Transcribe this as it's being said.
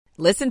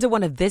Listen to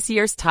one of this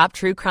year's top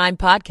true crime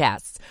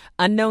podcasts.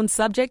 Unknown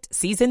Subject,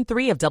 Season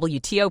 3 of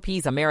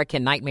WTOP's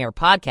American Nightmare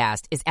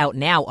podcast is out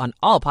now on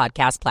all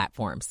podcast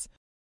platforms.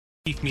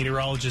 Chief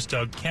Meteorologist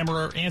Doug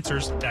Kammerer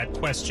answers that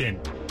question.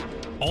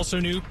 Also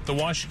new, the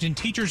Washington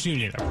Teachers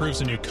Union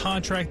approves a new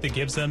contract that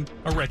gives them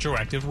a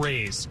retroactive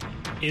raise.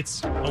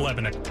 It's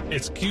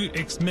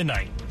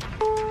midnight.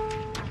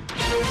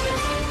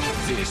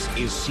 This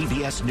is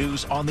CBS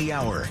News on the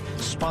Hour,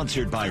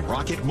 sponsored by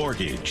Rocket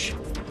Mortgage.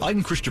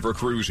 I'm Christopher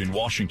Cruz in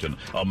Washington.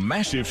 A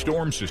massive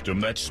storm system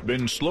that's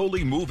been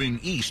slowly moving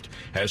east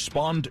has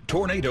spawned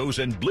tornadoes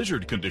and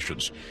blizzard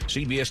conditions.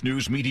 CBS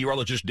News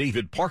meteorologist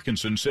David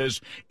Parkinson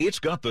says it's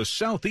got the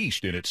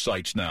southeast in its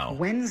sights now.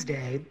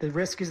 Wednesday, the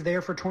risk is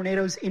there for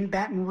tornadoes in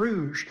Baton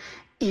Rouge,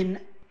 in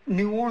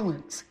New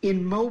Orleans,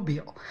 in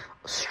Mobile,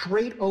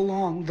 straight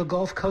along the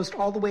Gulf Coast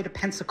all the way to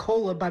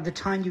Pensacola by the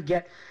time you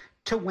get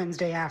to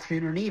Wednesday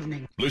afternoon and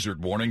evening.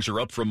 Blizzard warnings are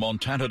up from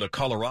Montana to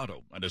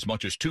Colorado, and as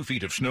much as 2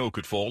 feet of snow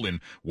could fall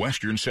in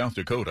western South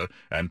Dakota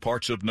and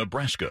parts of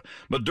Nebraska.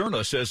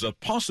 Moderna says a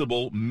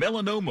possible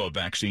melanoma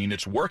vaccine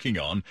it's working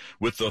on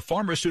with the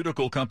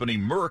pharmaceutical company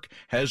Merck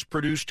has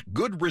produced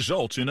good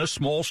results in a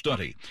small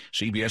study.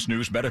 CBS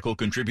News medical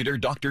contributor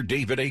Dr.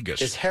 David Agus.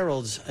 This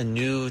heralds a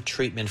new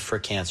treatment for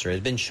cancer. It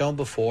had been shown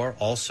before,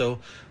 also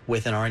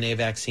with an RNA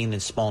vaccine in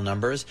small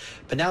numbers,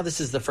 but now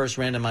this is the first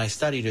randomized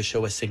study to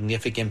show a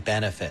significant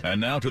benefit. And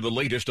now to the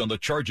latest on the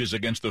charges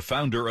against the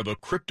founder of a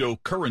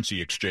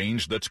cryptocurrency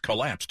exchange that's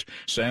collapsed,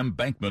 Sam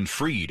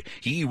Bankman-Fried.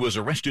 He was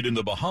arrested in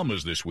the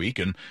Bahamas this week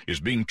and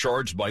is being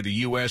charged by the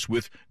U.S.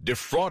 with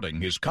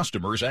defrauding his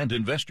customers and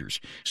investors.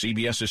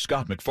 CBS's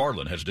Scott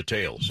McFarlane has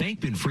details.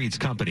 Bankman-Fried's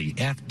company,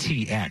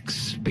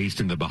 FTX, based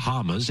in the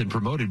Bahamas and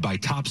promoted by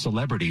top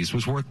celebrities,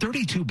 was worth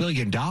 $32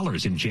 billion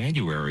in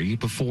January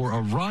before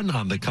a run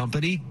on the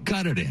company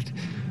gutted it,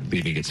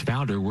 leaving its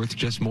founder worth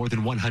just more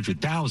than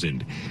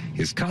 $100,000.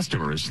 His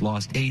customers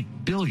lost $8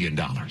 billion.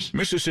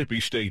 Mississippi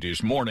State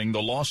is mourning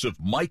the loss of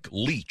Mike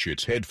Leach,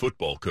 its head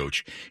football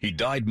coach. He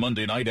died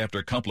Monday night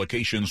after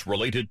complications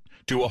related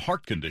to a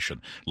heart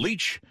condition.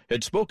 Leach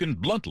had spoken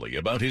bluntly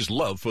about his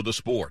love for the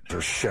sport.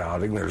 There's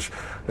shouting, there's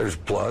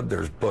blood,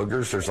 there's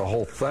boogers, there's a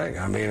whole thing.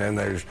 I mean, and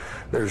there's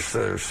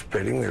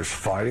spitting, there's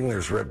fighting,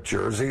 there's ripped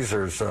jerseys,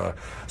 there's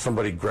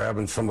somebody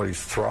grabbing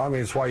somebody's throat. I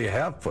mean, it's why you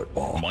have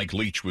football. Mike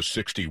Leach was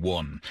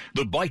 61.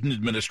 The Biden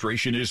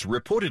administration is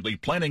reportedly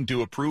planning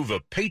to approve a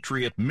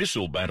Patriot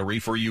missile battery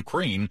for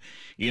Ukraine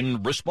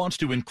in response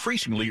to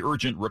increasingly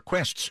urgent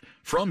requests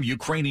from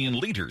Ukrainian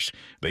leaders.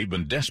 They've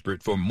been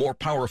desperate for more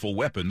powerful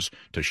weapons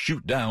to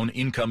shoot down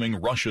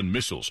incoming Russian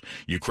missiles.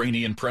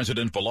 Ukrainian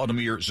President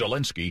Volodymyr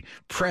Zelensky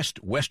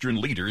pressed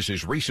Western leaders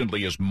as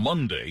recently as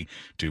Monday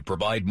to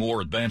provide more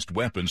advanced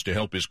weapons to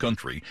help his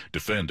country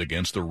defend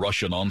against the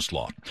Russian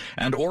onslaught.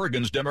 And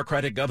Oregon's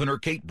Democratic Governor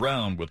Kate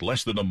Brown, with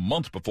less than a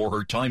month before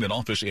her time in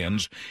office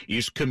ends,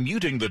 is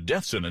commuting the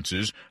death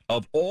sentences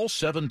of all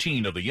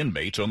 17 of the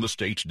inmates on the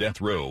state's death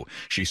row.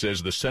 She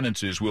says the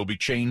sentences will be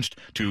changed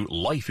to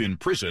life in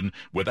prison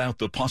without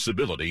the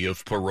possibility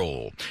of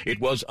parole.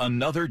 It was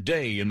another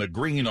day in the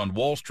green on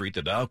Wall Street.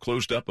 The Dow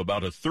closed up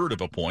about 1/3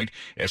 of a point.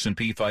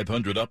 S&P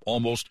 500 up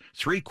almost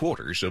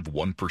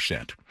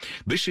 0.75%.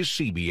 This is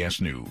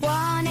CBS News.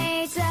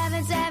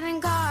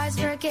 1-877 Cars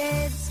for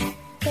Kids.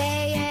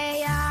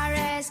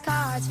 KARS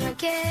Cars for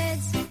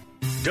Kids.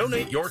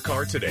 Donate your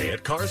car today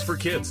at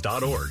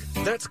carsforkids.org.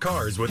 That's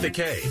cars with a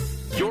K.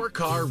 Your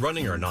car,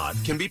 running or not,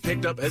 can be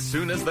picked up as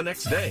soon as the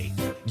next day.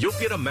 You'll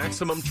get a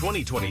maximum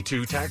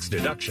 2022 tax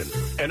deduction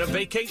and a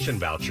vacation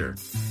voucher.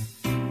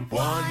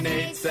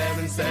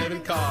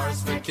 1-877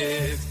 Cars for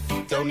Kids.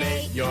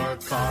 Donate your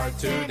car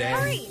today.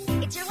 Hurry!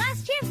 It's your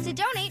last chance to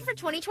donate for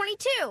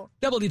 2022.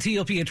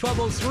 WTOP at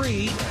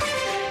 12:03.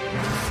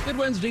 Good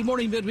Wednesday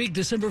morning, midweek,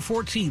 December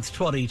 14th,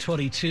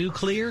 2022.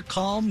 Clear,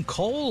 calm,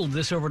 cold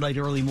this overnight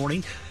early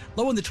morning.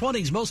 Low in the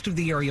 20s, most of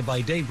the area by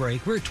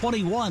daybreak. We're at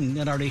 21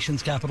 in our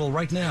nation's capital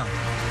right now.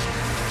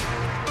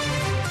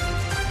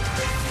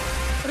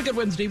 What a good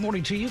Wednesday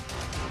morning to you.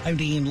 I'm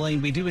Dean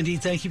Lane. We do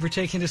indeed thank you for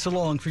taking us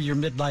along for your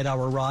midnight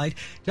hour ride.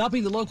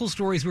 Topping the local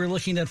stories we're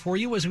looking at for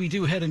you as we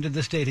do head into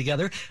this day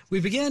together. We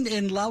begin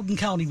in Loudoun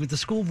County with the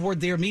school board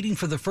there meeting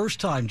for the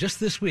first time just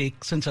this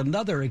week since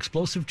another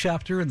explosive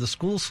chapter in the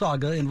school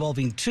saga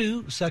involving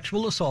 2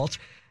 sexual assaults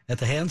at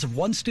the hands of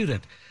 1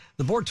 student.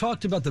 The board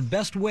talked about the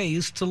best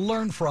ways to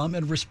learn from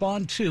and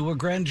respond to a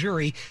grand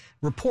jury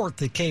report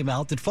that came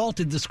out that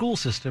faulted the school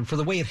system for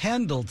the way it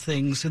handled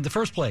things in the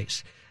first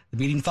place. The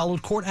meeting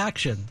followed court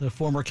action. The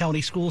former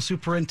county school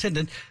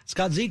superintendent,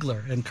 Scott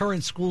Ziegler, and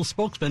current school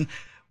spokesman,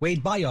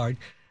 Wade Bayard,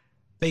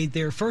 made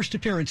their first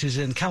appearances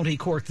in county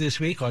court this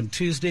week on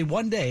Tuesday,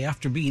 one day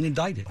after being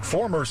indicted.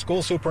 Former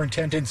school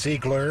superintendent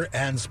Ziegler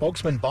and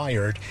spokesman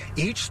Bayard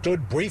each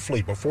stood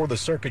briefly before the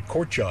circuit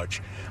court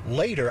judge.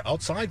 Later,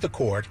 outside the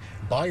court,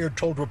 Bayard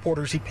told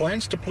reporters he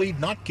plans to plead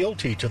not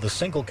guilty to the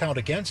single count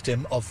against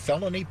him of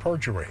felony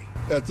perjury.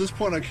 At this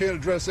point, I can't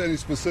address any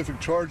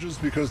specific charges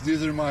because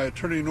neither my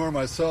attorney nor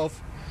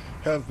myself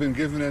have been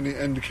given any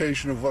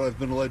indication of what I've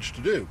been alleged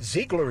to do.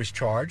 Ziegler is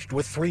charged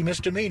with 3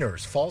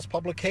 misdemeanors, false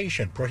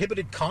publication,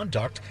 prohibited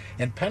conduct,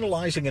 and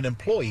penalizing an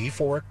employee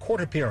for a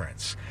court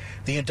appearance.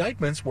 The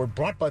indictments were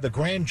brought by the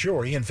grand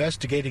jury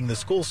investigating the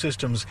school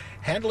system's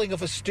handling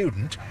of a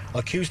student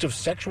accused of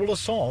sexual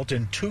assault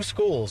in 2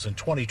 schools in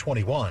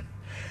 2021.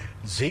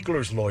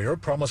 Ziegler's lawyer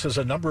promises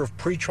a number of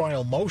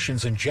pretrial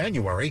motions in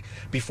January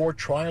before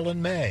trial in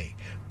May.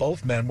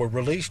 Both men were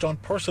released on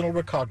personal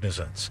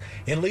recognizance.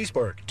 In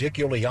Leesburg, Dick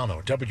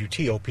Iuliano,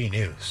 WTOP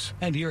News.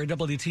 And here at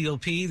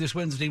WTOP this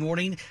Wednesday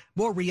morning,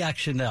 more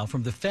reaction now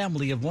from the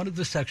family of one of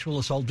the sexual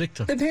assault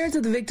victims. The parents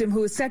of the victim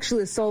who was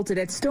sexually assaulted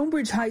at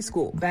Stonebridge High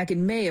School back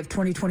in May of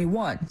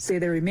 2021 say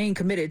they remain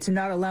committed to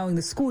not allowing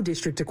the school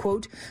district to,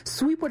 quote,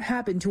 sweep what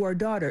happened to our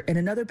daughter and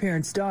another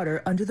parent's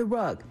daughter under the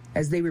rug,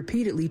 as they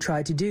repeatedly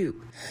tried to do.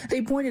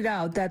 They pointed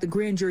out that the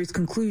grand jury's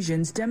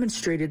conclusions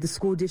demonstrated the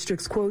school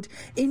district's, quote,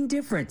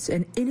 indifference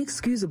and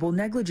inexcusable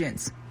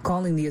negligence,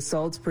 calling the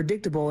assaults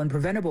predictable and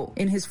preventable.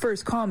 In his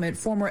first comment,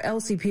 former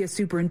LCPS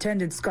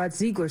Superintendent Scott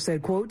Ziegler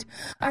said, quote,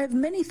 I have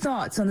many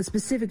thoughts on the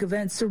specific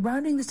events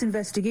surrounding this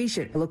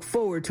investigation. I look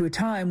forward to a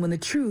time when the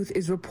truth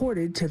is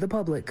reported to the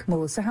public.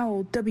 Melissa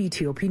Howell,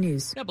 WTOP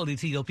News.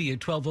 WTOP at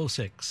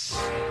 12:06.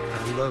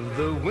 I love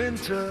the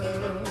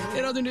winter.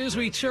 In other news,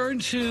 we turn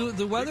to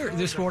the weather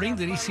this morning.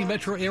 The D.C.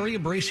 metro area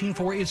bracing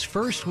for its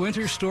first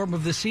winter storm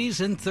of the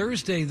season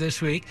Thursday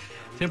this week.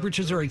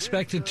 Temperatures are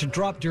expected to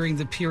drop during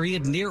the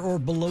period near or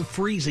below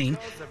freezing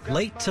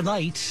late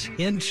tonight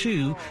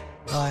into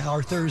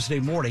our Thursday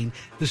morning.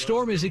 The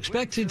storm is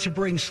expected to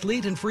bring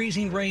sleet and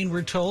freezing rain,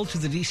 we're told, to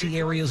the D.C.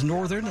 area's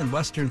northern and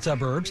western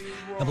suburbs.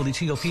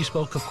 WTOP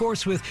spoke, of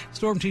course, with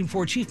Storm Team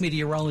 4 Chief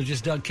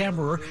Meteorologist Doug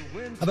Kammerer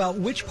about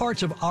which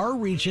parts of our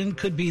region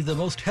could be the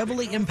most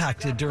heavily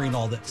impacted during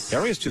all this.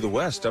 Areas to the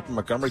west, up in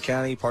Montgomery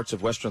County, parts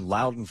of western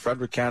Loudoun,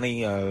 Frederick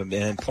County,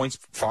 and points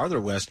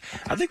farther west.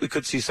 I think we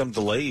could see some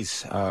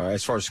delays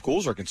as far as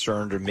schools are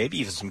concerned, or maybe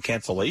even some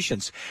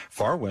cancellations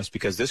far west,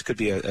 because this could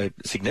be a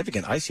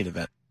significant icing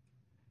event.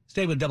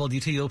 Stay with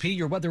WTOP,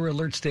 your weather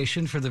alert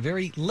station, for the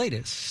very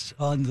latest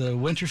on the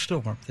winter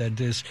storm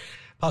that is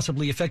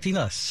possibly affecting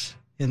us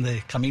in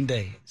the coming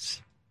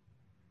days.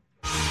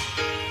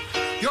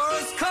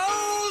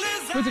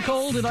 With the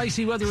cold and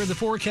icy weather in the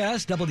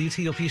forecast,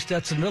 WTOP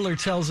Stetson Miller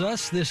tells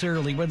us this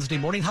early Wednesday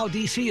morning how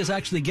D.C. is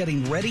actually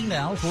getting ready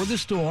now for the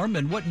storm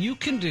and what you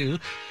can do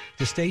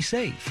to stay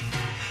safe.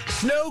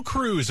 Snow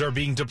crews are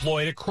being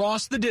deployed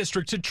across the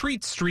district to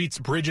treat streets,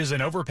 bridges,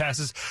 and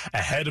overpasses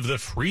ahead of the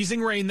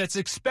freezing rain that's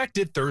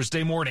expected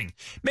Thursday morning.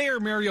 Mayor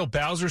Muriel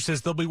Bowser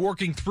says they'll be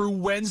working through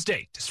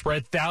Wednesday to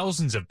spread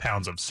thousands of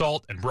pounds of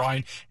salt and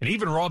brine and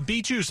even raw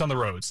beet juice on the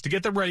roads to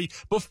get them ready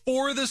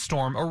before the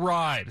storm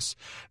arrives.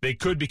 They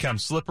could become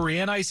slippery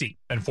and icy,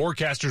 and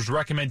forecasters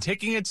recommend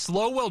taking it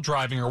slow while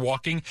driving or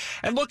walking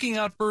and looking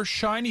out for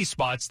shiny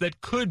spots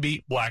that could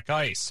be black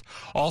ice.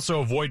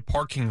 Also, avoid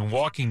parking and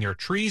walking near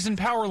trees and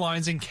power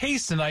lines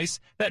encased in ice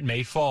that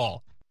may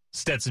fall.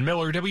 Stetson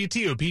Miller,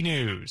 WTOP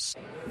News.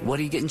 What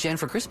are you getting Jan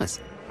for Christmas?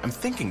 I'm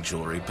thinking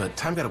jewelry, but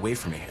time got away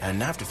from me, and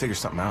now I have to figure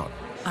something out.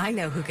 I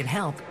know who can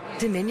help.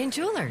 Dominion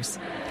Jewelers.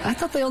 I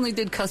thought they only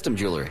did custom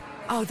jewelry.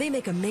 Oh, they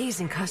make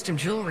amazing custom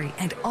jewelry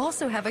and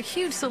also have a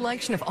huge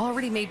selection of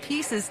already made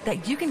pieces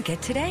that you can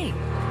get today.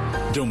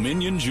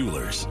 Dominion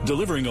Jewelers,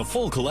 delivering a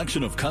full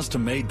collection of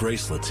custom-made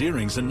bracelets,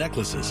 earrings, and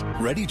necklaces,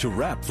 ready to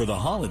wrap for the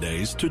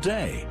holidays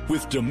today.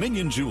 With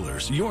Dominion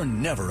Jewelers, you're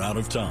never out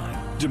of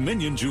time.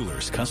 Dominion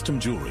Jewelers Custom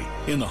Jewelry,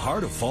 in the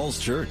heart of Falls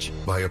Church.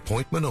 By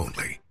appointment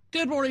only.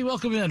 Good morning,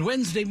 welcome in.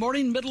 Wednesday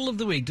morning, middle of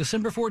the week,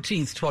 December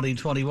 14th,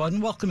 2021.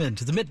 Welcome in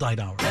to the Midnight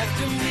Hour.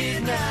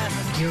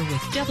 You're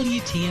with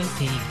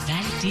WTOP,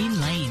 Matt Dean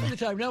Lane. The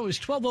time now is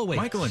 12:08.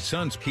 Michael and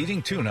Son's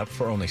heating tune-up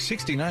for only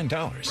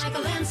 $69.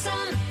 Michael and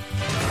Son.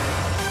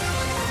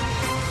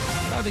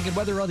 Traffic and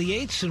weather on the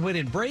 8s and when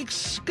it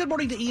breaks. Good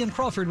morning to Ian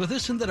Crawford with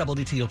us in the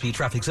WTOP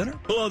Traffic Center.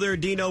 Hello there,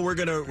 Dino. We're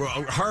going to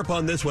harp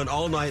on this one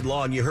all night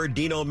long. You heard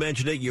Dino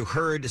mention it. You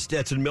heard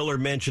Stetson Miller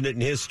mention it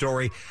in his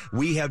story.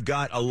 We have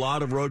got a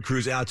lot of road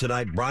crews out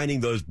tonight,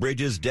 brining those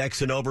bridges,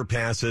 decks, and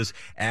overpasses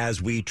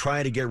as we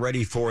try to get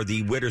ready for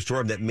the winter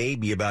storm that may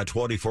be about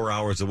 24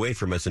 hours away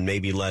from us and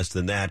maybe less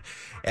than that.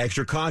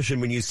 Extra caution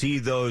when you see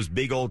those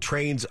big old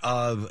trains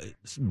of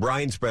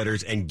brine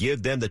spreaders and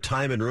give them the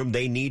time and room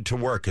they need to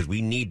work, because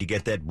we need to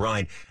get that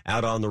brine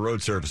out on the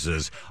road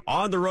surfaces.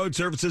 On the road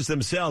surfaces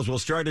themselves, we'll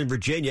start in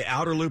Virginia,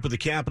 outer loop of the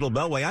Capitol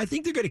Beltway. I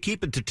think they're going to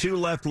keep it to 2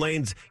 left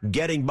lanes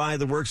getting by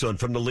the work zone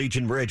from the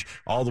Legion Bridge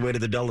all the way to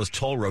the Dulles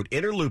Toll Road.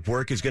 Inner loop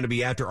work is going to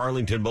be after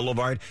Arlington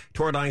Boulevard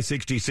toward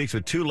I-66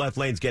 with 2 left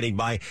lanes getting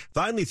by.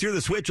 Finally, through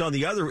the switch on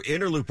the other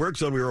inner loop work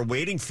zone we were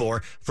waiting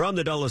for from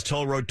the Dulles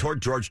Toll Road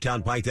toward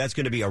Georgetown Pike. That's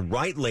going to be a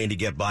right lane to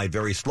get by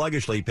very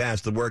sluggishly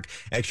past the work.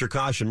 Extra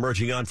caution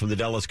merging on from the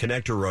Dulles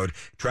Connector Road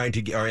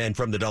and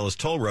from the Dulles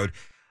Toll Road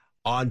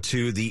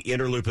onto the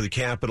inner loop of the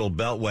Capitol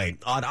Beltway.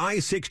 On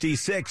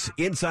I-66,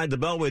 inside the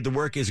Beltway, the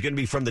work is going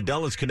to be from the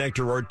Dulles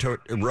Connector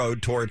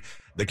Road toward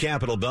the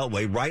Capital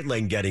Beltway, right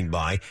lane getting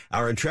by.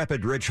 Our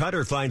intrepid Rich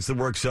Hunter finds the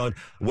work zone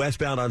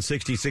westbound on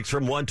 66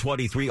 from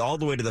 123 all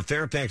the way to the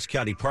Fairfax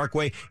County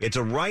Parkway. It's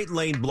a right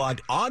lane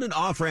blocked. On and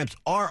off ramps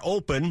are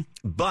open,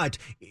 but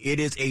it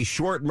is a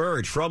short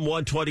merge from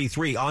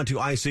 123 onto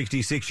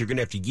I-66. You're going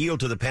to have to yield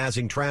to the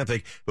passing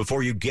traffic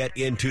before you get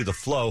into the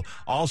flow.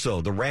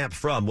 Also, the ramp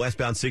from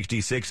westbound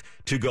 66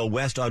 to go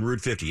west on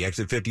Route 50.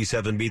 Exit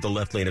 57B, the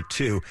left lane of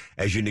 2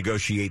 as you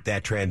negotiate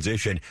that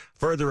transition.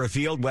 Further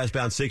afield,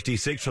 westbound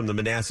 66 from the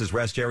Manassas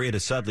Rest area to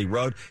Sudley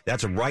Road.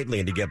 That's a right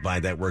lane to get by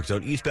that work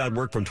zone. Eastbound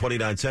work from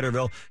 29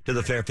 Centerville to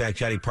the Fairfax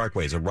County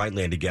Parkway is a right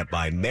lane to get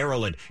by.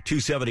 Maryland,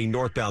 270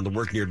 northbound, the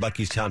work near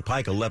Luckystown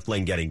Pike, a left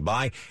lane getting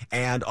by.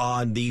 And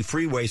on the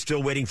freeway,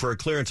 still waiting for a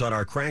clearance on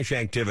our crash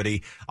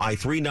activity.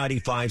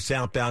 I-395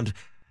 southbound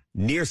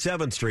near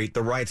 7th Street,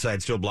 the right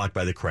side still blocked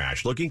by the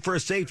crash. Looking for a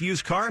safe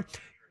used car?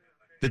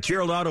 The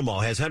Gerald Auto Mall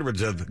has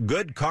hundreds of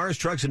good cars,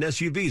 trucks, and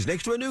SUVs.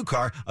 Next to a new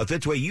car, a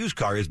Fitzway used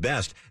car is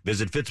best.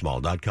 Visit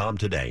fitzmall.com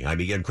today. I'm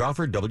Ian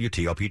Crawford,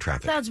 WTOP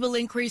Traffic. Clouds will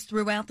increase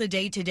throughout the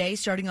day today,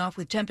 starting off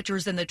with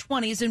temperatures in the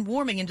 20s and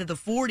warming into the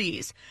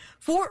 40s.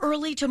 For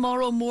early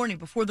tomorrow morning,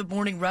 before the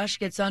morning rush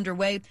gets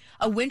underway,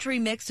 a wintry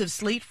mix of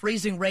sleet,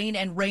 freezing rain,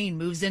 and rain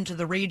moves into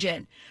the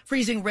region.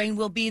 Freezing rain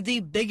will be the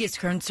biggest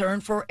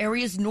concern for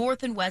areas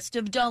north and west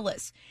of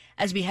Dulles.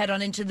 As we head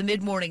on into the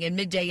mid-morning and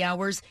midday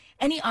hours,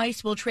 any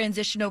ice will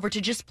transition over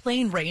to just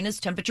plain rain as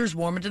temperatures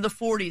warm into the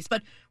 40s.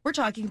 But we're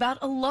talking about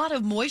a lot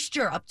of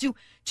moisture. Up to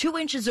 2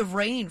 inches of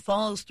rain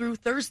falls through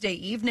Thursday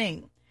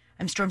evening.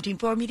 I'm Storm Team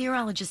 4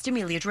 meteorologist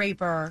Amelia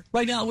Draper.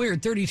 Right now we're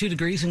at 32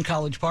 degrees in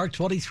College Park,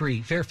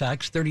 23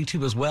 Fairfax,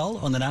 32 as well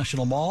on the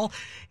National Mall.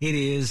 It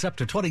is up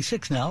to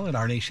 26 now in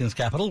our nation's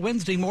capital.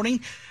 Wednesday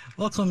morning,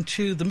 welcome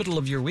to the middle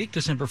of your week,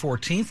 December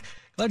 14th.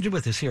 Glad you're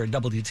with us here at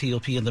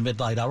WTOP in the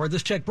Midnight Hour.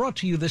 This check brought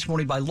to you this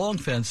morning by Long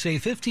Fence.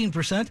 Save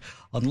 15%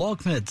 on Long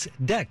Fence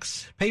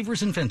decks,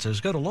 pavers, and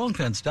fences. Go to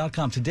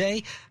longfence.com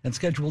today and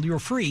schedule your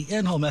free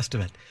in-home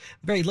estimate.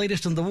 The very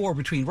latest in the war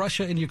between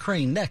Russia and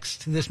Ukraine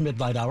next this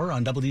Midnight Hour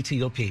on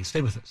WTOP.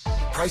 Stay with us.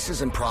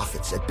 Prices and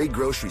profits at big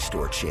grocery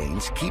store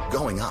chains keep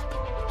going up.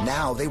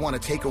 Now they want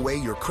to take away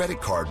your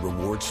credit card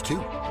rewards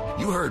too.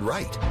 You heard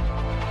right.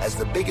 As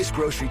the biggest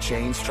grocery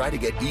chains try to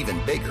get even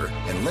bigger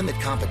and limit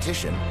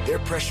competition, they're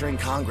pressuring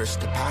Congress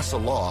to pass a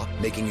law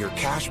making your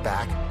cash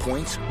back,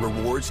 points,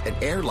 rewards, and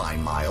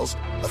airline miles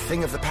a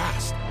thing of the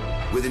past.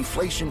 With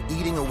inflation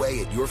eating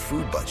away at your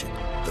food budget,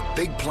 the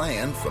big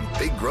plan from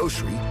Big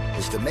Grocery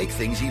is to make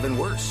things even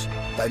worse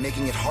by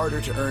making it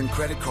harder to earn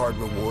credit card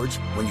rewards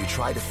when you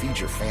try to feed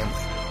your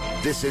family.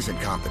 This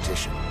isn't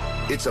competition.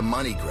 It's a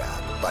money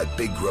grab by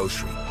Big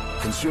Grocery.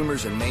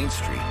 Consumers in Main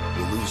Street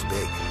will lose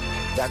big.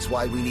 That's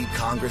why we need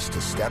Congress to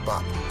step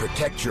up,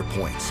 protect your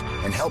points,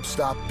 and help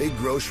stop Big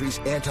Grocery's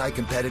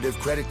anti-competitive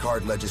credit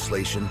card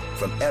legislation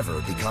from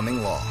ever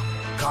becoming law.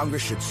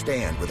 Congress should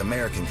stand with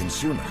American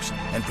consumers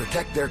and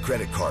protect their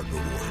credit card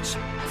rewards.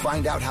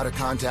 Find out how to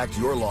contact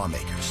your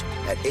lawmakers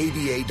at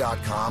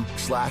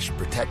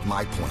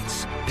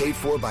aba.com/protectmypoints. Paid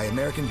for by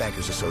American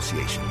Bankers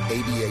Association,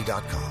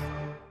 aba.com.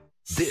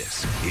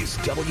 This is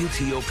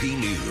WTOP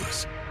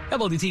News.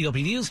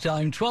 WTOP News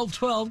Time,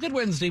 12:12. Good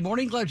Wednesday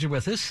morning. Glad you're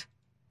with us.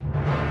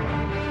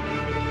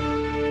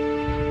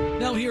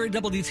 Now here at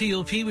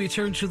WTOP, we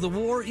turn to the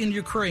war in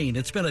Ukraine.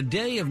 It's been a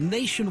day of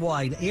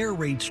nationwide air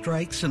raid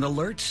strikes and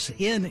alerts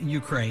in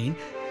Ukraine.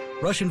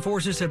 Russian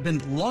forces have been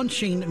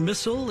launching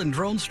missile and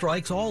drone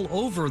strikes all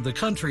over the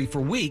country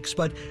for weeks,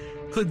 but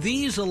could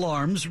these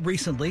alarms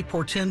recently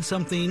portend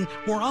something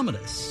more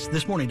ominous?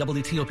 This morning,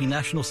 WTOP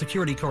national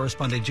security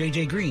correspondent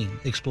J.J. Green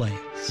explains.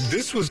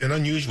 This was an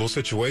unusual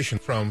situation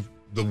from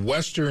the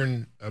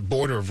western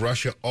border of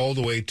Russia all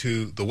the way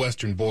to the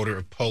western border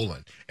of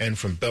Poland. And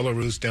from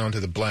Belarus down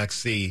to the Black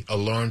Sea,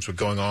 alarms were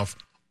going off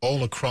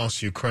all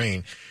across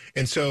Ukraine.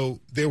 And so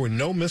there were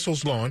no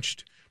missiles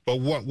launched, but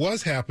what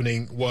was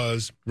happening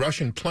was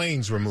Russian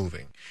planes were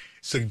moving,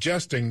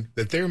 suggesting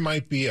that there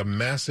might be a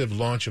massive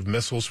launch of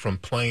missiles from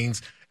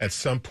planes at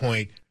some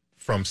point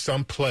from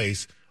some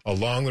place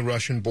along the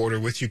Russian border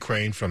with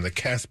Ukraine, from the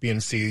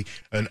Caspian Sea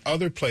and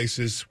other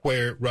places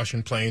where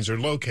Russian planes are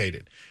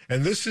located.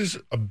 And this is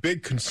a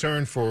big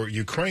concern for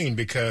Ukraine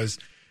because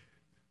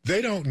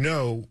they don't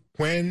know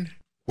when,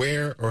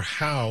 where, or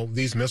how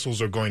these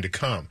missiles are going to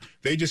come.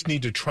 They just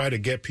need to try to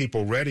get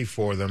people ready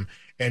for them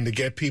and to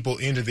get people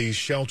into these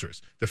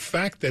shelters. The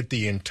fact that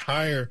the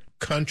entire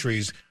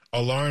country's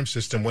alarm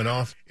system went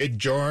off, it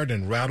jarred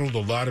and rattled a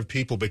lot of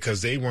people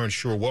because they weren't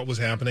sure what was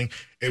happening.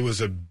 It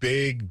was a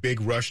big, big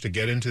rush to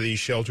get into these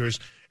shelters,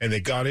 and they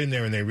got in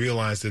there and they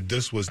realized that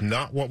this was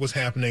not what was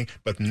happening,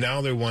 but now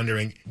they're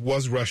wondering,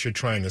 was Russia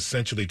trying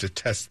essentially to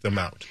test them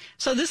out?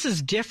 So this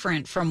is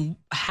different from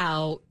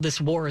how this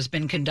war has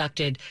been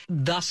conducted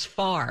thus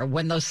far.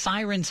 When those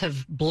sirens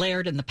have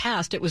blared in the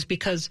past, it was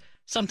because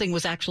something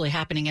was actually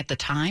happening at the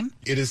time?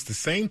 It is the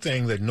same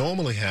thing that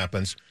normally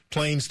happens.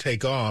 Planes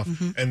take off,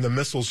 and the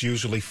missiles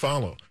usually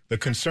follow. The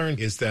concern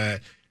is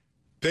that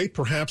they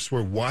perhaps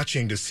were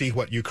watching to see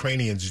what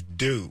Ukrainians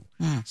do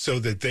so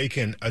that they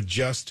can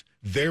adjust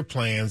their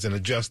plans and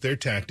adjust their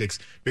tactics,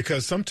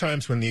 because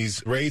sometimes when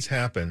these raids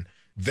happen,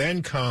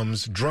 then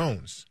comes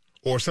drones,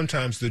 or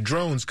sometimes the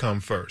drones come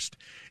first.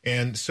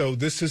 And so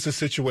this is a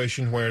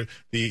situation where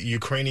the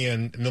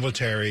Ukrainian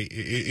military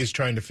is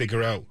trying to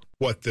figure out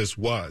what this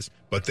was.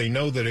 But they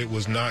know that it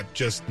was not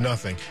just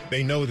nothing.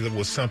 They know that it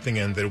was something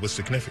and that it was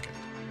significant.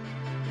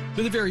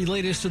 For the very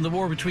latest in the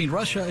war between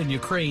Russia and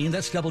Ukraine,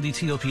 that's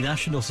WTOP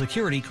National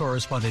Security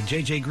Correspondent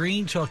J.J.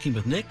 Green talking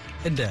with Nick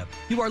and Deb.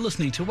 You are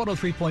listening to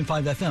 103.5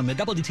 FM at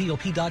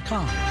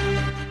WTOP.com.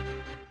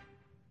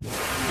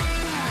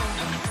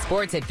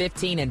 Sports at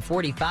 15 and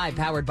 45,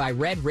 powered by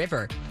Red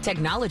River.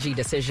 Technology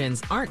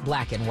decisions aren't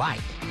black and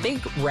white.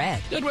 Think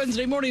red. Good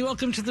Wednesday morning.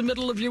 Welcome to the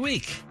middle of your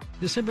week.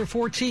 December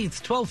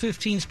 14th,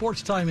 12:15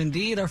 sports time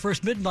indeed. Our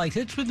first midnight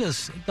hits with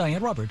this,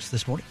 Diane Roberts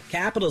this morning.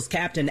 Capitals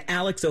captain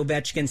Alex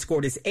Ovechkin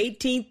scored his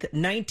 18th,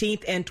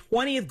 19th, and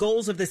 20th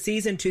goals of the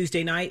season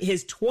Tuesday night,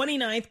 his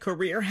 29th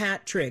career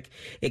hat trick.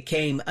 It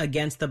came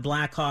against the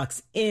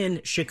Blackhawks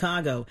in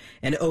Chicago,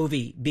 and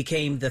Ovi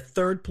became the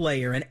third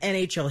player in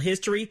NHL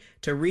history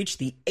to reach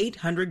the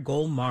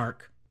 800-goal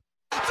mark.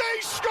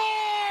 They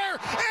score,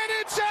 and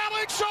it's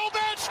Alex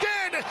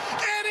Ovechkin,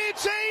 and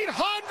it's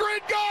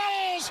 800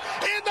 goals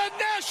in the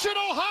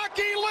National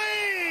Hockey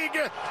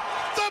League.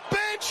 The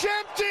bench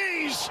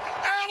empties.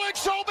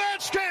 Alex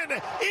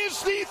Ovechkin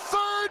is the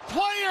third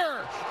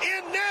player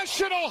in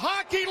National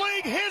Hockey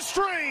League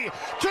history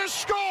to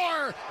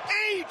score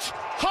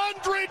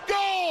 800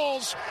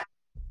 goals.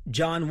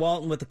 John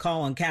Walton with the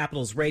call on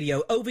Capitals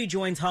Radio. Ovi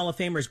joins Hall of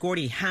Famers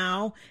Gordie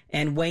Howe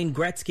and Wayne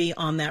Gretzky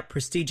on that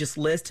prestigious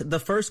list. The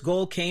first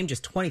goal came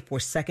just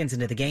 24 seconds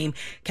into the game.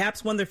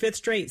 Caps won their fifth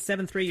straight,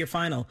 7-3 your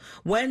final.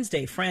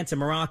 Wednesday, France and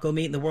Morocco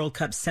meet in the World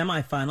Cup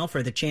semifinal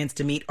for the chance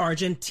to meet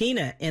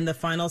Argentina in the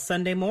final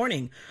Sunday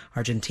morning.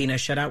 Argentina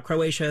shut out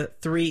Croatia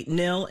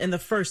 3-0 in the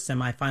first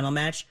semifinal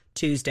match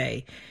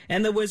Tuesday.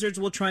 And the Wizards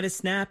will try to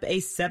snap a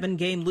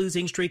 7-game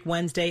losing streak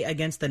Wednesday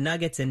against the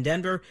Nuggets in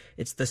Denver.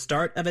 It's the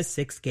start of a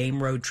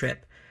 6-game road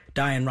trip.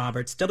 Diane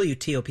Roberts,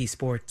 WTOP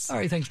Sports. All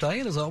right, thanks,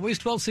 Diane. As always,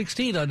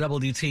 12:16 on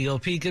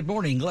WTOP. Good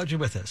morning. Glad you're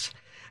with us.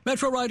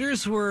 Metro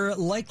riders were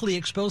likely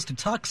exposed to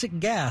toxic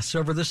gas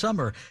over the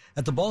summer.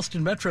 At the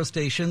Boston Metro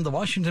Station, the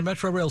Washington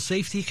Metro Rail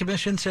Safety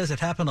Commission says it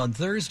happened on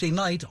Thursday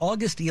night,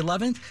 August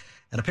 11th,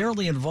 and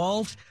apparently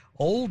involved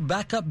old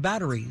backup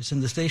batteries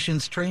in the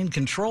station's train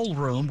control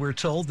room, we're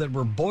told, that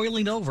were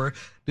boiling over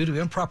due to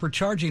improper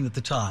charging at the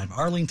time.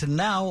 Arlington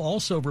Now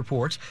also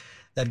reports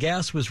that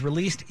gas was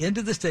released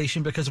into the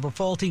station because of a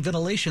faulty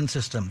ventilation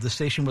system. The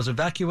station was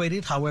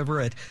evacuated. However,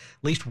 at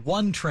least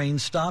one train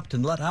stopped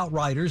and let out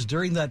riders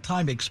during that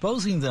time,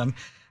 exposing them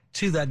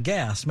to that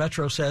gas.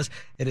 Metro says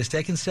it has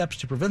taken steps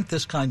to prevent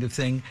this kind of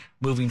thing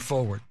moving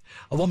forward.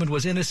 A woman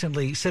was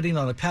innocently sitting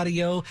on a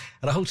patio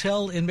at a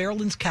hotel in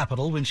Maryland's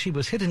capital when she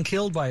was hit and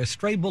killed by a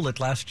stray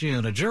bullet last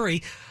June. A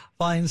jury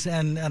finds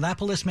an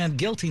Annapolis man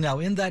guilty now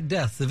in that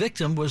death. The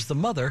victim was the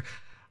mother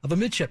of a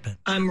midshipman.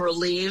 I'm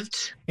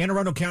relieved. Anne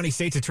Arundel County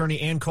State's Attorney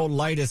Ann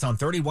Cole-Litis on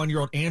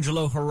 31-year-old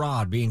Angelo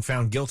Harrod being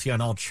found guilty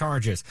on all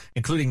charges,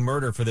 including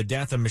murder for the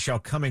death of Michelle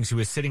Cummings, who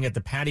was sitting at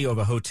the patio of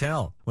a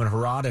hotel when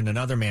Harrod and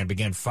another man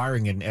began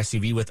firing at an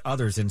SUV with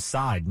others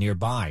inside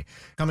nearby.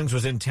 Cummings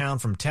was in town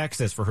from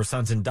Texas for her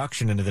son's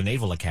induction into the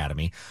Naval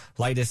Academy.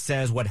 Litis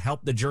says what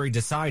helped the jury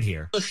decide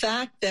here. The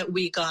fact that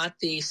we got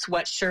the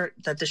sweatshirt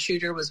that the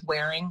shooter was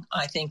wearing,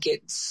 I think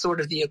it's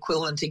sort of the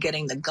equivalent to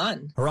getting the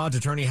gun. Harrod's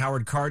attorney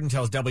Howard Cardin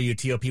tells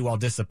WTOP while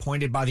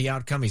disappointed by the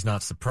outcome, he's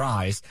not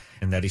surprised,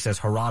 and that he says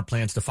Harrod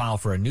plans to file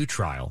for a new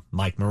trial.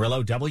 Mike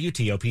Murillo,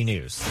 WTOP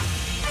News.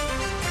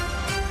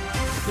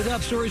 The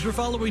top stories we're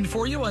following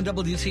for you on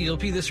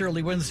WTOP this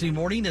early Wednesday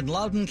morning. In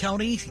Loudoun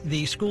County,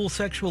 the school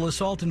sexual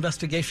assault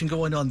investigation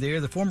going on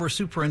there. The former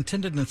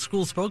superintendent and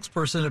school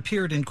spokesperson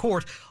appeared in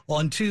court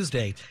on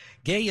Tuesday.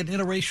 Gay and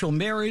interracial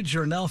marriage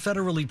are now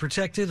federally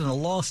protected, and a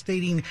law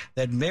stating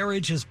that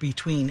marriage is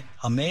between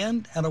a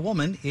man and a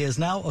woman is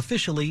now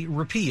officially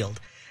repealed.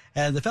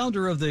 And the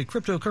founder of the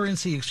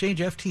cryptocurrency exchange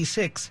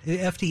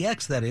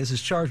FTX, that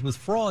is charged with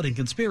fraud and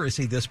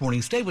conspiracy this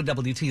morning. Stay with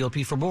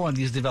WTOP for more on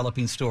these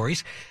developing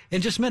stories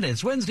in just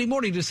minutes. Wednesday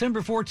morning,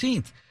 December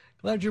 14th.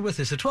 Glad you're with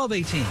us at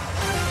 12:18.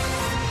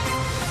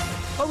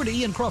 Over to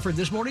Ian Crawford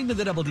this morning to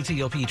the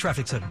WTOP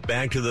Traffic Center.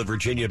 Back to the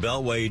Virginia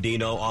Beltway,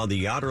 Dino, on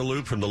the outer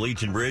loop from the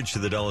Legion Bridge to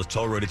the Dulles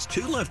Toll Road. It's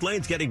two left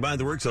lanes getting by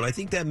the work zone. I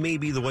think that may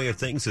be the way of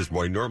things this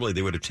morning. Normally,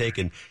 they would have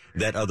taken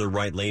that other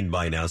right lane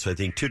by now. So I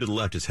think two to the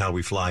left is how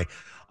we fly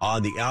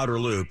on the outer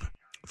loop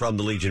from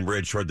the Legion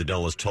Bridge toward the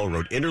Dulles Toll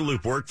Road.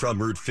 Interloop work from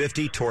Route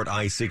 50 toward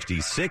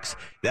I-66.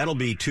 That'll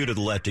be two to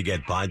the left to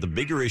get by. The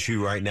bigger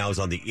issue right now is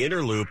on the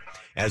inner loop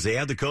as they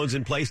have the cones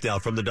in place now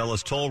from the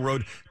Dulles Toll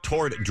Road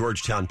toward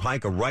Georgetown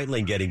Pike. A right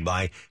lane getting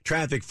by.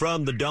 Traffic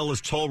from the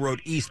Dulles Toll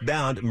Road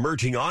eastbound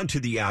merging onto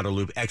the outer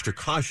loop. Extra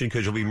caution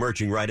because you'll be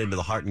merging right into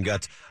the heart and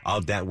guts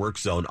of that work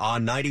zone.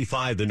 On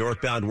 95, the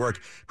northbound work.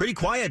 Pretty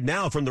quiet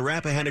now from the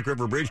Rappahannock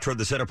River Bridge toward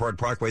the Center Park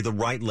Parkway. The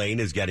right lane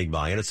is getting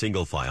by in a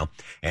single file.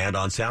 And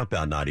on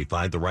southbound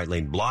 95, the right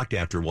lane blocked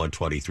after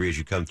 123 as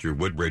you come through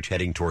Woodbridge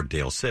heading toward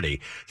Dale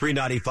City.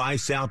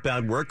 395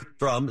 southbound work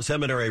from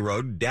Seminary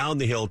Road down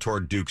the hill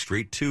toward Duke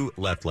Street. 2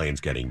 left lanes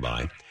getting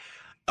by.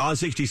 On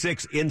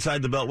 66,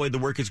 inside the Beltway, the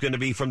work is going to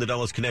be from the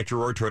Dulles Connector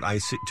Road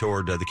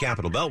toward the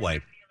Capitol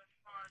Beltway.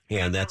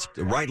 And that's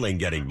the right lane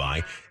getting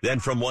by. Then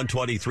from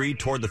 123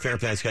 toward the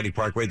Fairfax County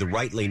Parkway, the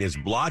right lane is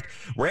blocked.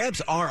 Ramps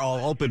are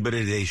all open, but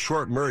it is a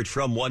short merge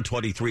from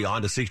 123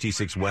 onto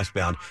 66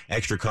 westbound.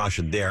 Extra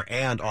caution there.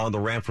 And on the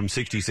ramp from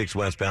 66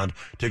 westbound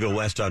to go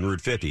west on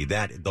Route 50.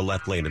 That, the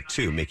left lane of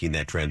 2, making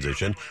that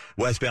transition.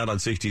 Westbound on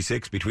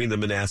 66 between the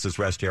Manassas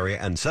Rest area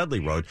and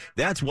Sudley Road.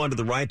 That's one to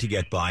the right to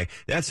get by.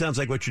 That sounds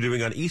like what you're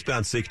doing on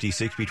eastbound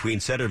 66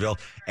 between Centerville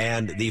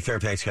and the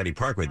Fairfax County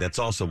Parkway. That's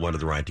also one to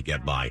the right to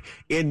get by.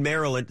 In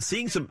Maryland,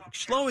 seeing some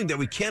slowing that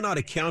we cannot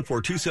account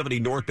for,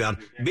 270 northbound,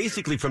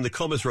 basically from the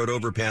Comus Road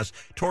overpass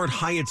toward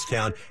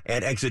Hyattstown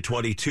and exit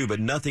 22, but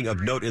nothing of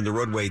note in the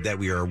roadway that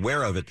we are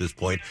aware of at this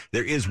point.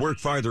 There is work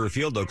farther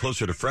afield, though,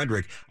 closer to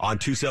Frederick on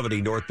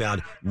 270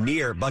 northbound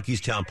near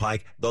Buckystown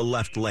Pike. The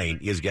left lane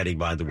is getting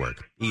by the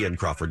work. Ian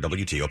Crawford,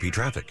 WTOP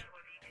Traffic.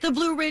 The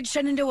Blue Ridge,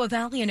 Shenandoah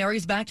Valley, and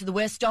areas back to the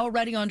west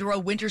already under a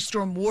winter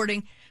storm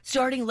warning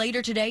starting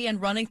later today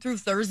and running through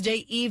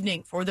Thursday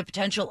evening for the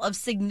potential of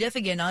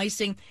significant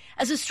icing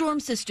as a storm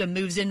system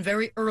moves in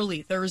very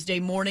early Thursday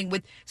morning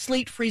with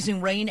sleet,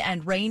 freezing rain,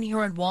 and rain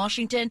here in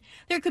Washington.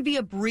 There could be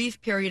a brief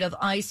period of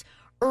ice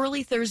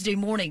early Thursday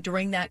morning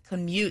during that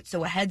commute,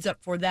 so a heads up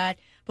for that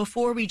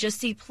before we just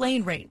see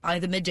plain rain by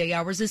the midday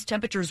hours as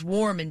temperatures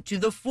warm into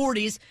the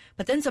 40s,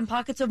 but then some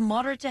pockets of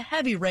moderate to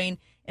heavy rain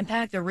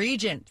impact the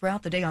region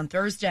throughout the day on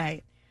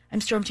Thursday. I'm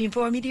Storm Team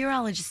 4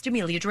 meteorologist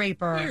Amelia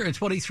Draper. Here at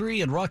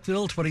 23 in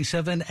Rockville,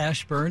 27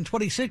 Ashburn,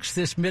 26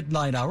 this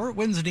midnight hour,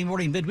 Wednesday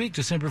morning midweek,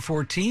 December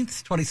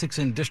 14th, 26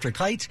 in District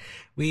Heights.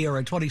 We are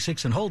at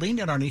 26 in Holding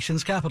in our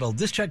nation's capital.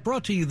 This check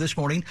brought to you this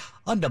morning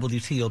on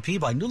WTOP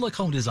by New Look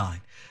Home Design.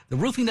 The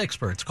roofing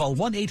experts. Call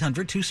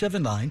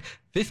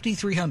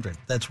 1-800-279-5300.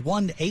 That's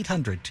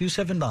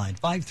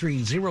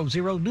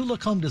 1-800-279-5300.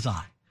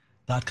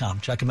 NewLookHomeDesign.com.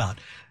 Check them out.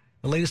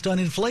 The latest on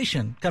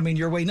inflation coming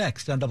your way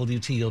next on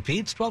WTOP.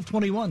 It's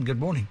 1221. Good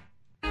morning.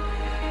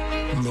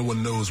 No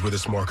one knows where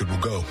this market will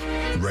go.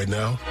 Right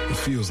now, it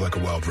feels like a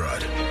wild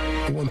ride.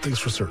 But one thing's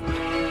for certain,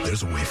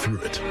 there's a way through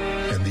it.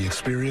 And the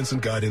experience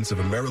and guidance of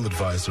a Merrill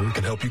advisor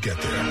can help you get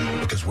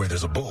there. Because where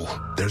there's a bull,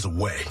 there's a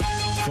way.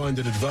 Find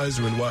an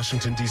advisor in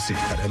Washington, D.C.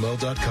 at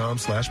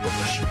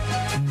ml.com/bullish.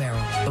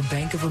 Merrill, a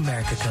Bank of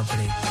America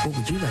company. What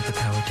would you like the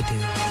power to do?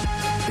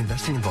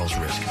 Investing involves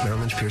risk. Merrill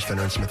Lynch, Pierce,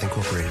 Fenner & Smith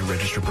Incorporated,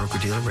 registered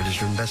broker-dealer,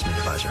 registered investment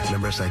advisor.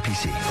 Member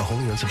SIPC, a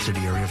wholly owned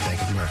subsidiary of Bank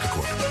of America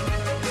Corp.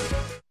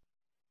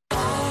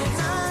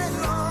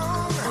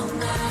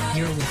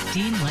 You're with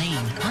Dean Lane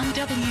on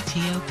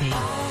WTOP.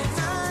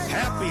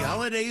 Happy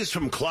holidays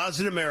from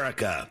Closet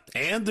America.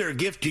 And their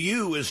gift to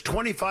you is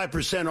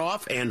 25%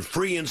 off and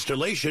free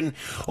installation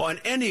on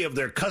any of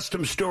their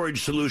custom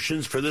storage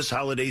solutions for this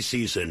holiday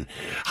season.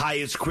 Hi,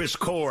 it's Chris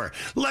Core.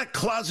 Let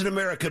Closet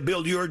America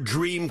build your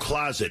dream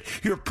closet,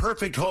 your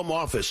perfect home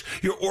office,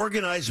 your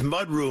organized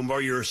mudroom,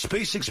 or your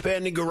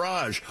space-expanding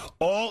garage,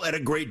 all at a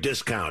great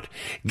discount.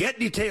 Get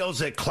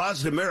details at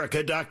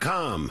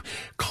closetamerica.com.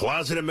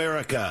 Closet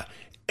America.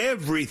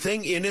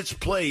 Everything in its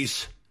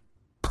place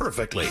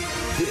perfectly.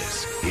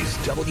 This is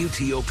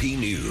WTOP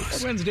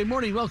News. Wednesday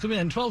morning, welcome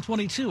in,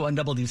 1222 on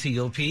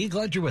WTOP.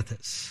 Glad you're with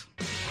us.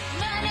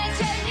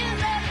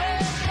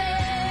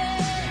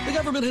 The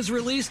government has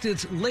released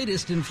its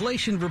latest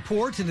inflation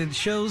report, and it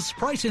shows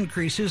price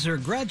increases are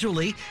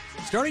gradually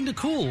starting to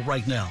cool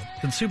right now.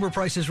 Consumer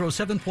prices rose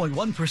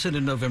 7.1%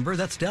 in November.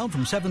 That's down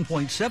from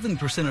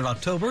 7.7% in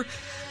October,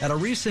 at a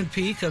recent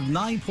peak of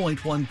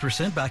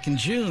 9.1% back in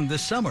June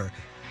this summer.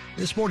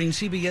 This morning,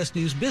 CBS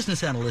News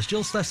business analyst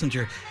Jill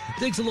Schlesinger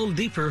digs a little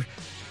deeper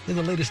in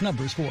the latest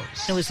numbers for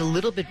us. It was a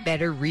little bit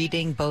better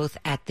reading both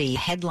at the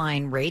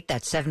headline rate,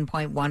 that's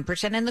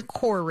 7.1%, and the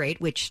core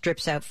rate, which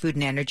strips out food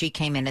and energy,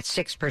 came in at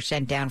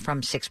 6%, down from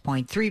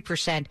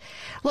 6.3%.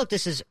 Look,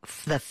 this is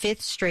the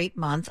fifth straight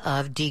month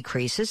of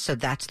decreases, so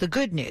that's the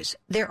good news.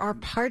 There are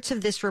parts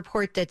of this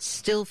report that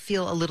still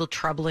feel a little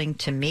troubling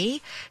to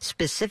me,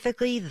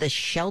 specifically the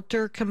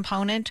shelter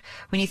component.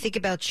 When you think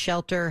about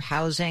shelter,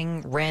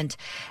 housing, rent,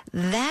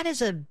 that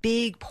is a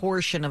big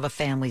portion of a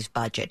family's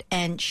budget,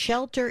 and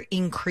shelter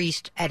increased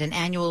at an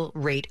annual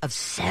rate of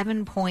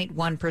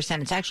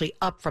 7.1%. It's actually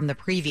up from the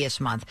previous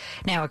month.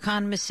 Now,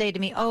 economists say to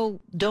me, oh,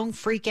 don't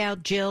freak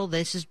out, Jill.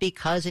 This is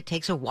because it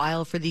takes a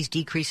while for these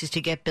decreases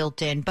to get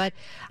built in. But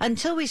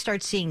until we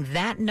start seeing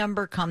that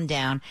number come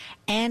down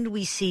and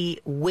we see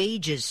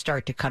wages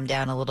start to come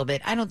down a little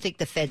bit, I don't think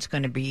the Fed's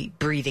going to be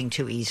breathing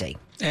too easy.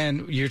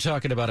 And you're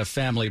talking about a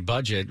family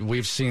budget.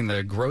 We've seen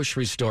the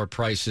grocery store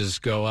prices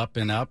go up,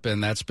 and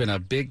that's been a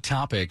big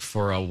topic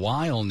for a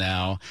while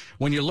now.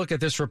 When you look at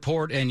this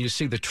report and you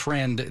see the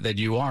trend that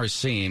you are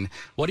seeing,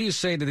 what do you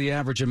say to the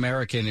average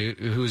American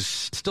who's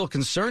still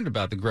concerned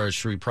about the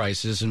grocery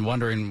prices and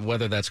wondering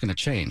whether that's going to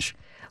change?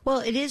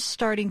 Well, it is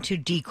starting to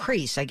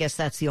decrease. I guess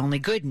that's the only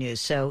good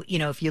news. So,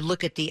 if you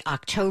look at the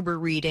October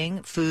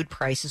reading, food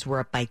prices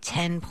were up by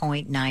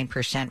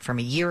 10.9% from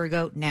a year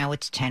ago. Now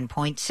it's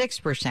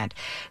 10.6%.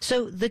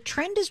 So the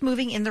trend is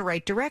moving in the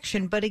right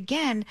direction. But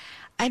again,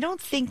 I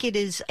don't think it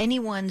is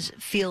anyone's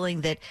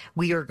feeling that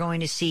we are going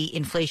to see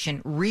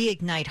inflation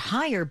reignite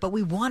higher, but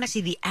we want to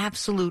see the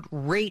absolute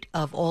rate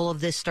of all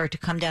of this start to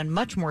come down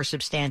much more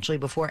substantially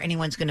before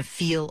anyone's going to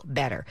feel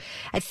better.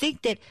 I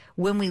think that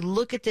when we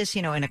look at this,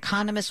 an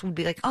economist would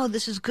be like, oh,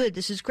 this is good,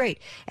 this is great.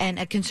 And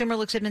a consumer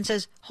looks at it and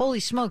says, holy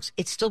smokes,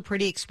 it's still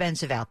pretty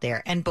expensive out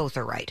there. And both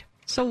are right.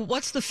 So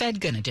what's the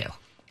Fed going to do?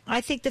 I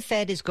think the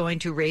Fed is going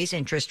to raise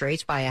interest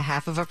rates by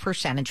 0.5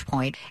 percentage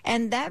point,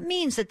 and that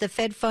means that the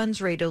Fed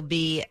funds rate will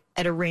be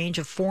at a range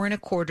of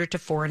 4.25% to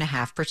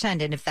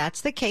 4.5%. And if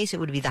that's the case, it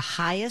would be the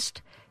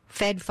highest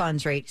Fed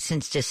funds rate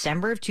since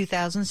December of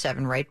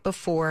 2007, right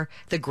before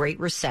the Great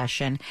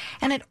Recession.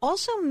 And it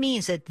also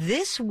means that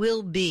this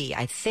will be,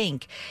 I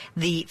think,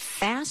 the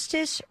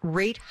fastest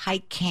rate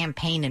hike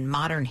campaign in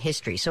modern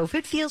history. So if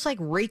it feels like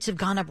rates have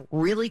gone up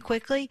really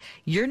quickly,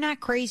 you're not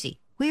crazy.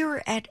 We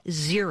were at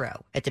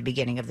 0 at the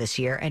beginning of this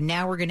year, and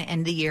now we're going to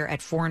end the year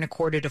at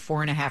 4.25% to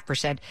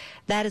 4.5%.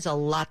 That is a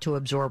lot to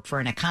absorb for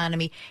an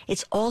economy.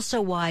 It's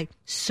also why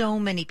so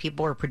many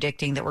people are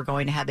predicting that we're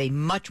going to have a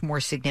much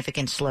more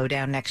significant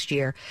slowdown next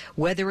year,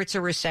 whether it's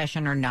a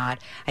recession or not.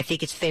 I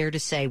think it's fair to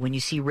say when you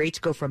see rates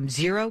go from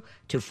 0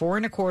 to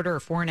 4.25% or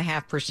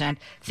 4.5%,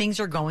 things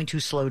are going to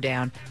slow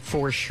down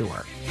for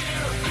sure.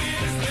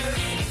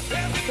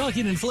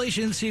 Talking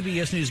inflation,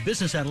 CBS News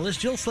business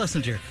analyst Jill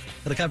Schlesinger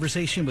had a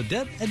conversation with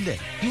Deb and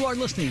Nick. You are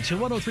listening to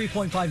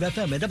 103.5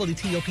 FM at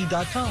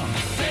WTOP.com.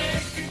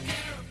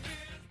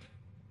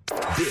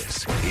 This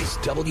is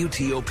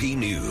WTOP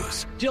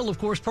News. Jill, of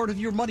course, part of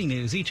your money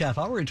news each half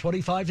hour at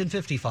 25 and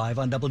 55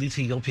 on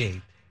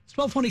WTOP. It's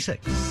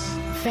 1226.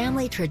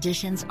 Family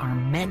traditions are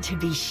meant to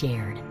be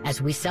shared.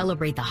 As we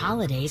celebrate the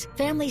holidays,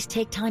 families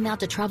take time out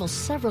to travel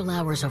several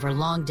hours over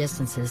long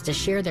distances to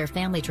share their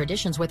family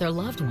traditions with their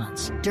loved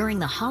ones. During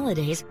the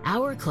holidays,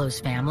 our close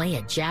family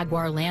at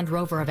Jaguar Land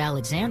Rover of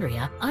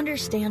Alexandria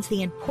understands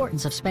the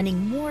importance of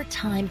spending more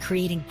time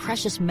creating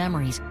precious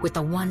memories with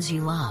the ones you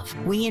love.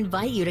 We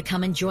invite you to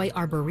come enjoy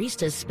our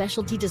baristas'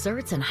 specialty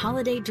desserts and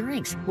holiday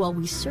drinks while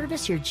we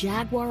service your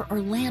Jaguar or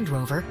Land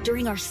Rover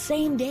during our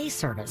same-day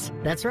service.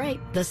 That's right,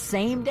 the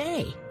same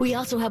day. We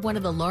also have one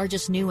of the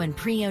largest new and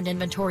pre-owned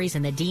inventories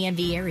in the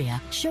DMV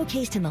area,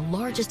 showcased in the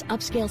largest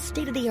upscale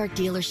state-of-the-art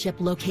dealership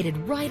located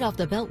right off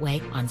the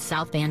Beltway on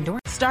South Van Dorn.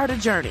 Start a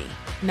journey,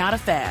 not a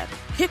fad.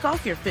 Kick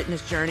off your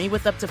fitness journey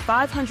with up to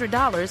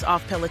 $500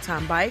 off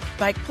Peloton Bike,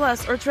 Bike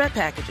Plus, or Tread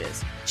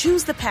packages.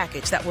 Choose the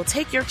package that will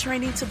take your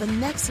training to the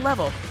next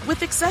level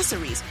with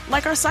accessories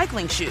like our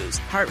cycling shoes,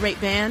 heart rate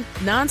band,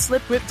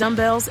 non-slip grip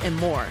dumbbells, and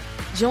more.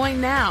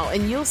 Join now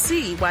and you'll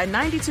see why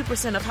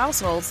 92% of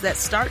households that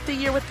start the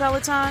year with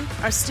Peloton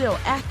are still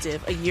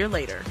active a year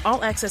later.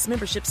 All access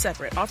membership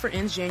separate. Offer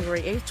ends January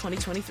 8th,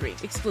 2023.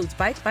 Excludes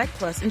Bike, Bike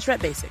Plus, and Tread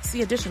Basics.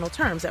 See additional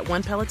terms at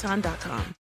onepeloton.com.